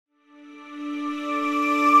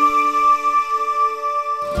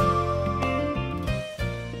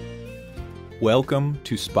Welcome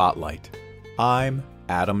to Spotlight. I'm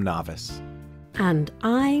Adam Navis. And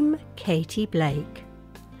I'm Katy Blake.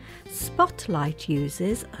 Spotlight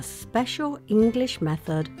uses a special English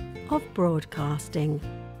method of broadcasting.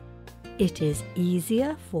 It is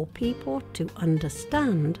easier for people to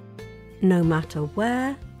understand no matter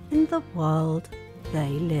where in the world they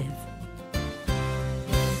live.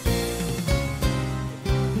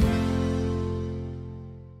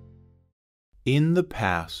 In the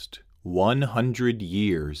past 100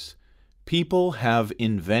 years, people have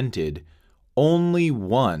invented only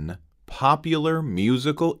one popular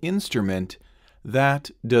musical instrument that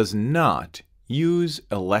does not use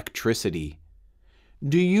electricity.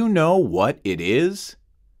 Do you know what it is?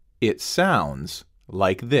 It sounds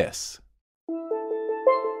like this.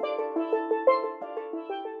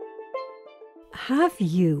 Have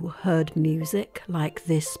you heard music like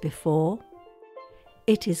this before?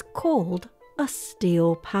 It is called a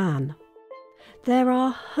steel pan. There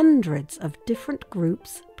are hundreds of different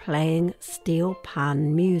groups playing steel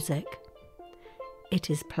pan music. It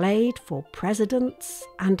is played for presidents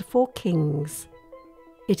and for kings.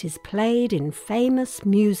 It is played in famous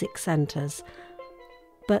music centres.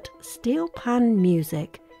 But steel pan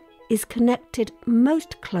music is connected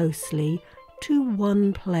most closely to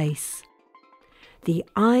one place: the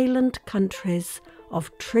island countries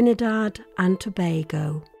of Trinidad and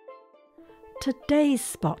Tobago. Today's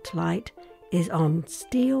spotlight is on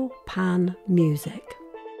steel pan music.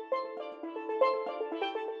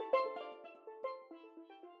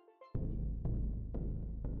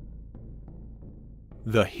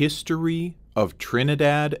 The history of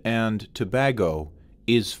Trinidad and Tobago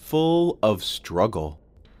is full of struggle.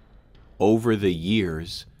 Over the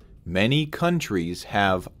years, many countries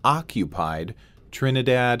have occupied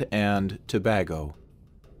Trinidad and Tobago.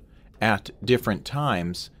 At different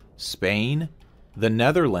times, Spain, the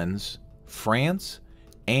Netherlands, France,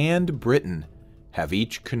 and Britain have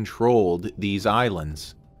each controlled these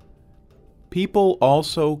islands. People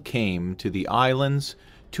also came to the islands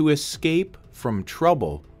to escape from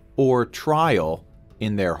trouble or trial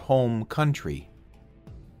in their home country.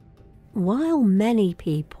 While many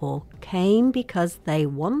people came because they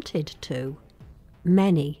wanted to,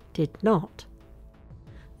 many did not.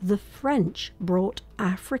 The French brought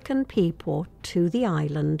African people to the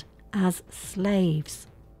island as slaves.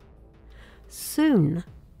 Soon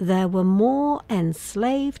there were more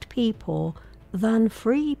enslaved people than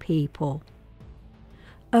free people.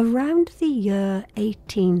 Around the year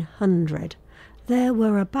 1800, there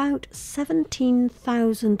were about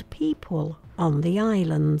 17,000 people on the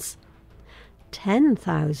islands.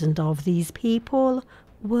 10,000 of these people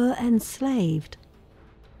were enslaved.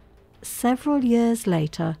 Several years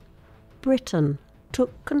later, Britain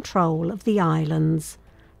took control of the islands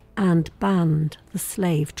and banned the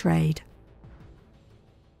slave trade.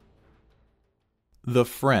 The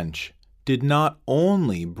French did not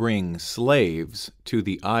only bring slaves to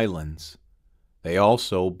the islands, they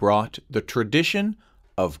also brought the tradition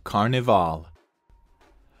of Carnival.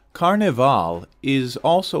 Carnival is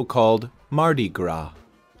also called Mardi Gras.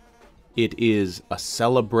 It is a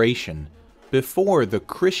celebration before the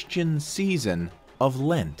Christian season of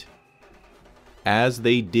Lent. As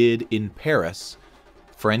they did in Paris,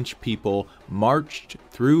 French people marched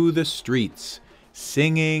through the streets,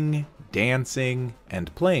 singing, dancing,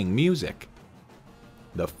 and playing music.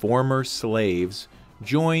 The former slaves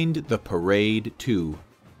joined the parade too.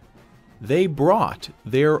 They brought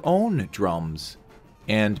their own drums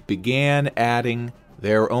and began adding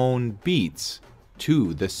their own beats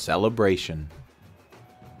to the celebration.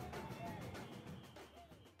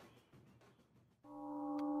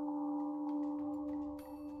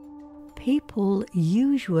 People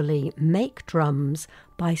usually make drums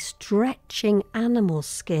by stretching animal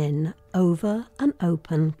skin over an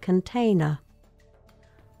open container.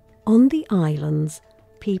 On the islands,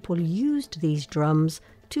 people used these drums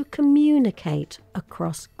to communicate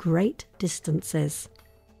across great distances.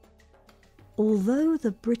 Although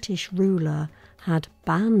the British ruler had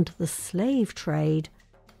banned the slave trade,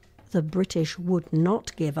 the British would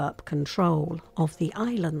not give up control of the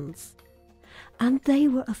islands. And they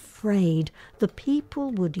were afraid the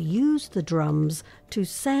people would use the drums to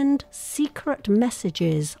send secret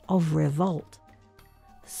messages of revolt.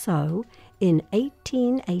 So, in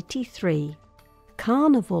 1883,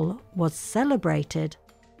 Carnival was celebrated,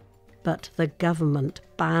 but the government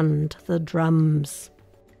banned the drums.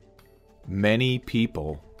 Many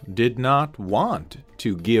people did not want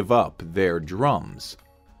to give up their drums.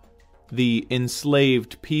 The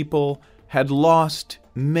enslaved people had lost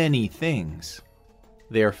many things: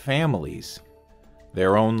 their families,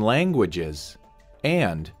 their own languages,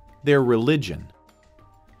 and their religion.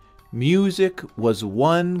 Music was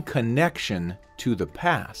one connection to the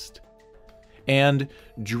past, and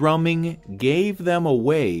drumming gave them a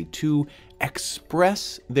way to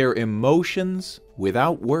express their emotions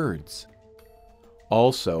without words.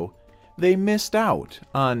 Also, they missed out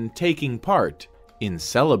on taking part in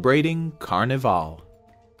celebrating Carnival.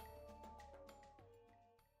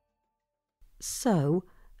 So,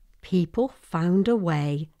 people found a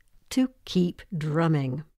way to keep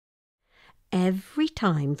drumming. Every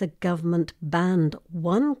time the government banned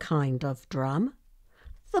one kind of drum,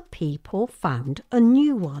 the people found a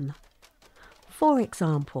new one. For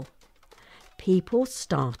example, people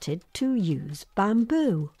started to use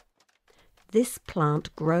bamboo. This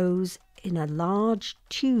plant grows in a large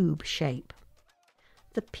tube shape.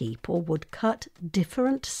 The people would cut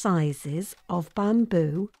different sizes of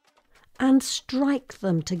bamboo and strike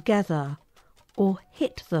them together or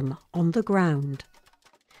hit them on the ground.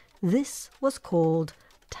 This was called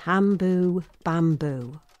tambu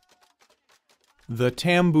bamboo. The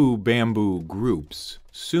tambu bamboo groups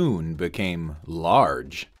soon became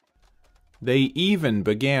large. They even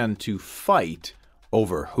began to fight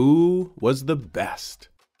over who was the best.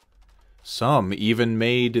 Some even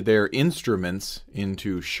made their instruments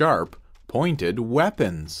into sharp, pointed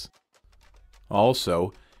weapons.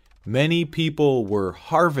 Also, many people were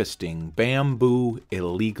harvesting bamboo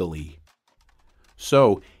illegally.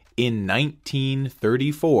 So, in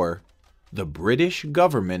 1934, the British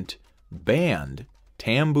government banned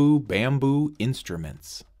tambu bamboo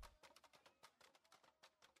instruments.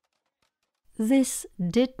 This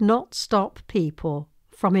did not stop people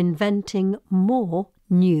from inventing more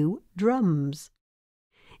new drums.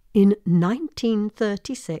 In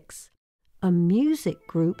 1936, a music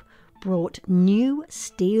group brought new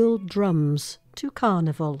steel drums to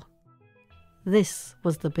Carnival. This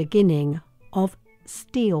was the beginning of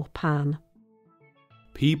steel pan.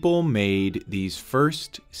 People made these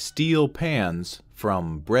first steel pans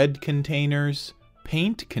from bread containers,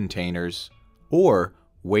 paint containers, or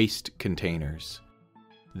waste containers.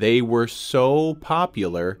 They were so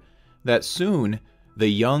popular that soon the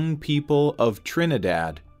young people of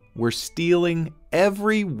Trinidad were stealing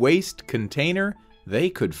every waste container they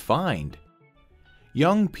could find.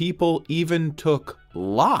 Young people even took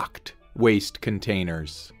locked waste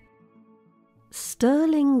containers.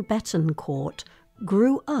 Sterling Betancourt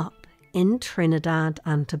grew up in Trinidad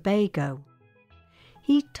and Tobago.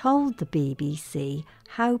 He told the BBC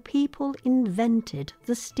how people invented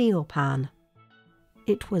the steel pan.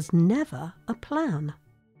 It was never a plan.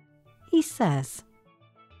 He says,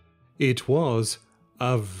 "It was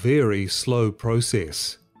a very slow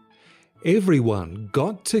process. Everyone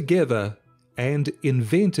got together and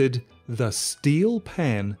invented the steel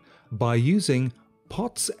pan by using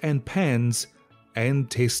pots and pans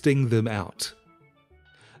and testing them out.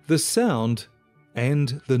 The sound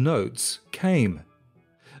and the notes came,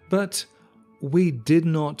 but we did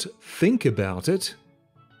not think about it.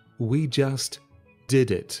 We just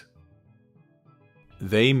did it."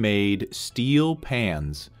 They made steel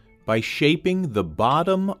pans by shaping the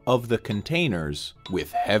bottom of the containers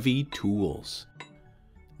with heavy tools.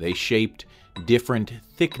 They shaped different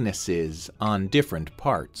thicknesses on different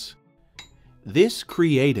parts. This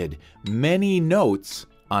created many notes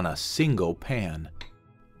on a single pan.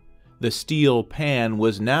 The steel pan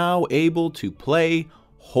was now able to play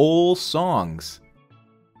whole songs.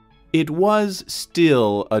 It was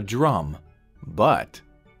still a drum, but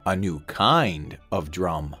a new kind of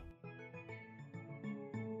drum.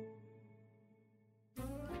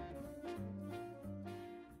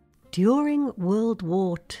 During World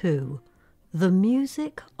War II, the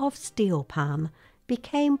music of steel pan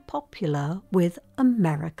became popular with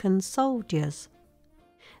American soldiers.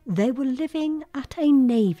 They were living at a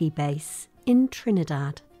Navy base in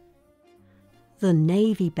Trinidad. The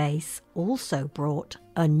Navy base also brought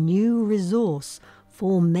a new resource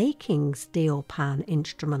for making steel pan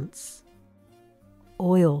instruments: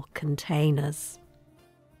 oil containers.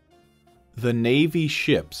 The Navy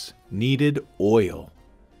ships needed oil.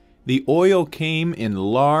 The oil came in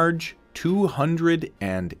large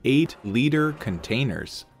 208-liter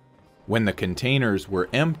containers. When the containers were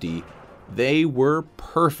empty, they were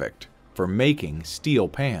perfect for making steel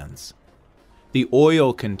pans. The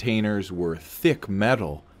oil containers were thick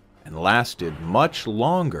metal and lasted much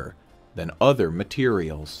longer than other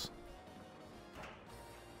materials.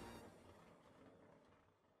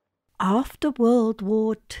 After World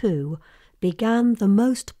War II began the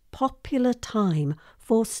most popular time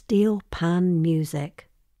for steel pan music.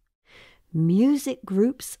 Music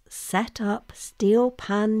groups set up steel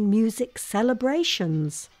pan music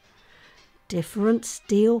celebrations. different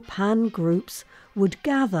steel pan groups would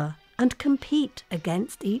gather and compete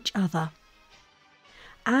against each other.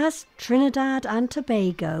 As Trinidad and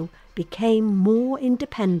Tobago became more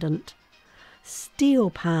independent, steel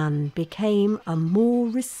pan became a more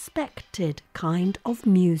respected kind of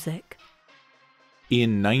music.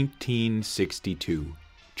 In 1962,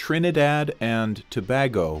 Trinidad and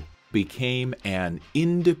Tobago became an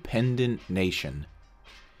independent nation.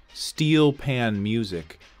 Steel pan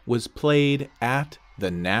music was played at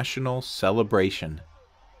the national celebration.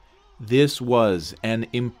 This was an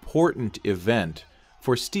important event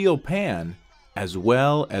for steel pan as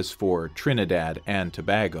well as for Trinidad and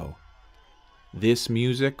Tobago. This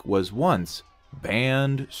music was once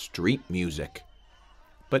band street music,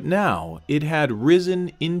 but now it had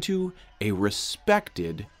risen into a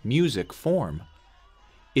respected music form.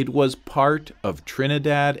 It was part of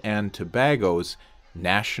Trinidad and Tobago's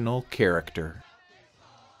national character.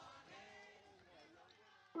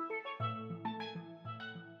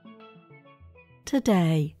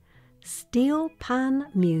 Today, steel pan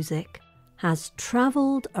music has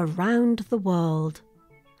travelled around the world.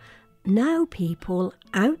 Now people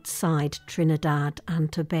outside Trinidad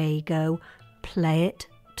and Tobago play it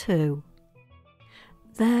too.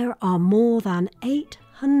 There are more than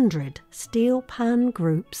 800 steel pan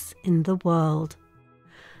groups in the world.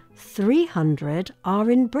 300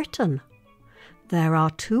 are in Britain. There are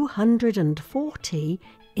 240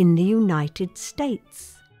 in the United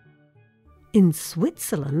States. In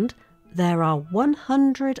Switzerland, there are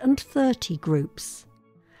 130 groups,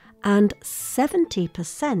 and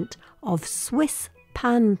 70% of Swiss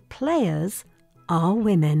pan players are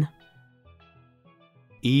women.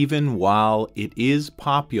 Even while it is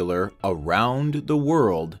popular around the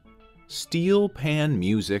world, steel pan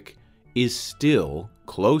music is still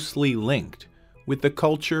closely linked with the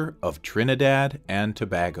culture of Trinidad and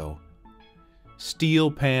Tobago.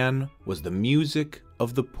 Steel pan was the music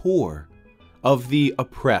of the poor, of the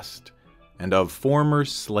oppressed, and of former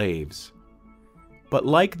slaves. But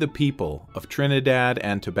like the people of Trinidad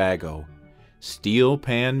and Tobago, steel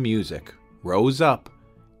pan music rose up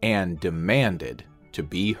and demanded to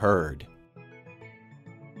be heard.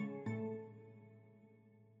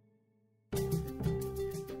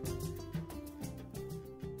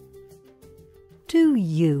 Do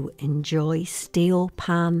you enjoy steel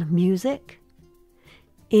pan music?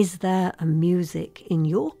 Is there a music in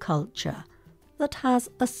your culture that has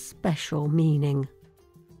a special meaning?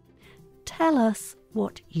 Tell us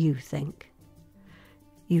what you think.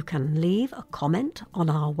 You can leave a comment on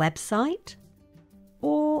our website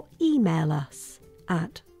or email us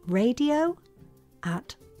at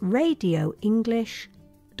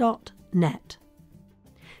radio@radioenglish.net.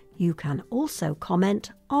 You can also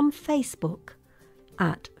comment on Facebook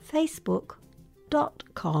at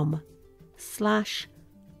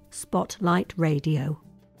facebook.com/spotlightradio.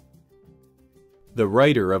 The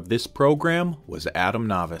writer of this program was Adam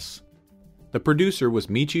Navis. The producer was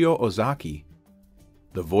Michio Ozaki.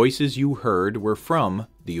 The voices you heard were from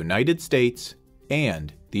the United States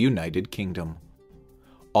and the United Kingdom.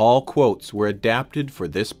 All quotes were adapted for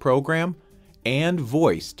this program and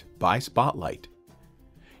voiced by Spotlight.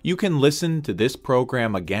 You can listen to this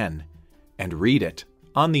program again and read it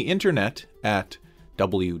on the internet at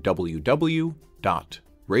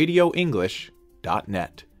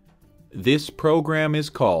www.radioenglish.net. This program is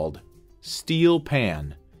called Steel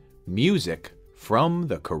Pan, Music from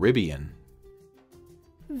the Caribbean.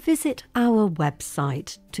 Visit our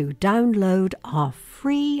website to download our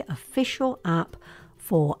free official app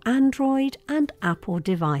for Android and Apple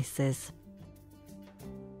devices.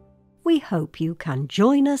 We hope you can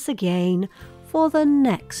join us again for the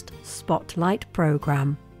next Spotlight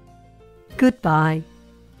program. Goodbye.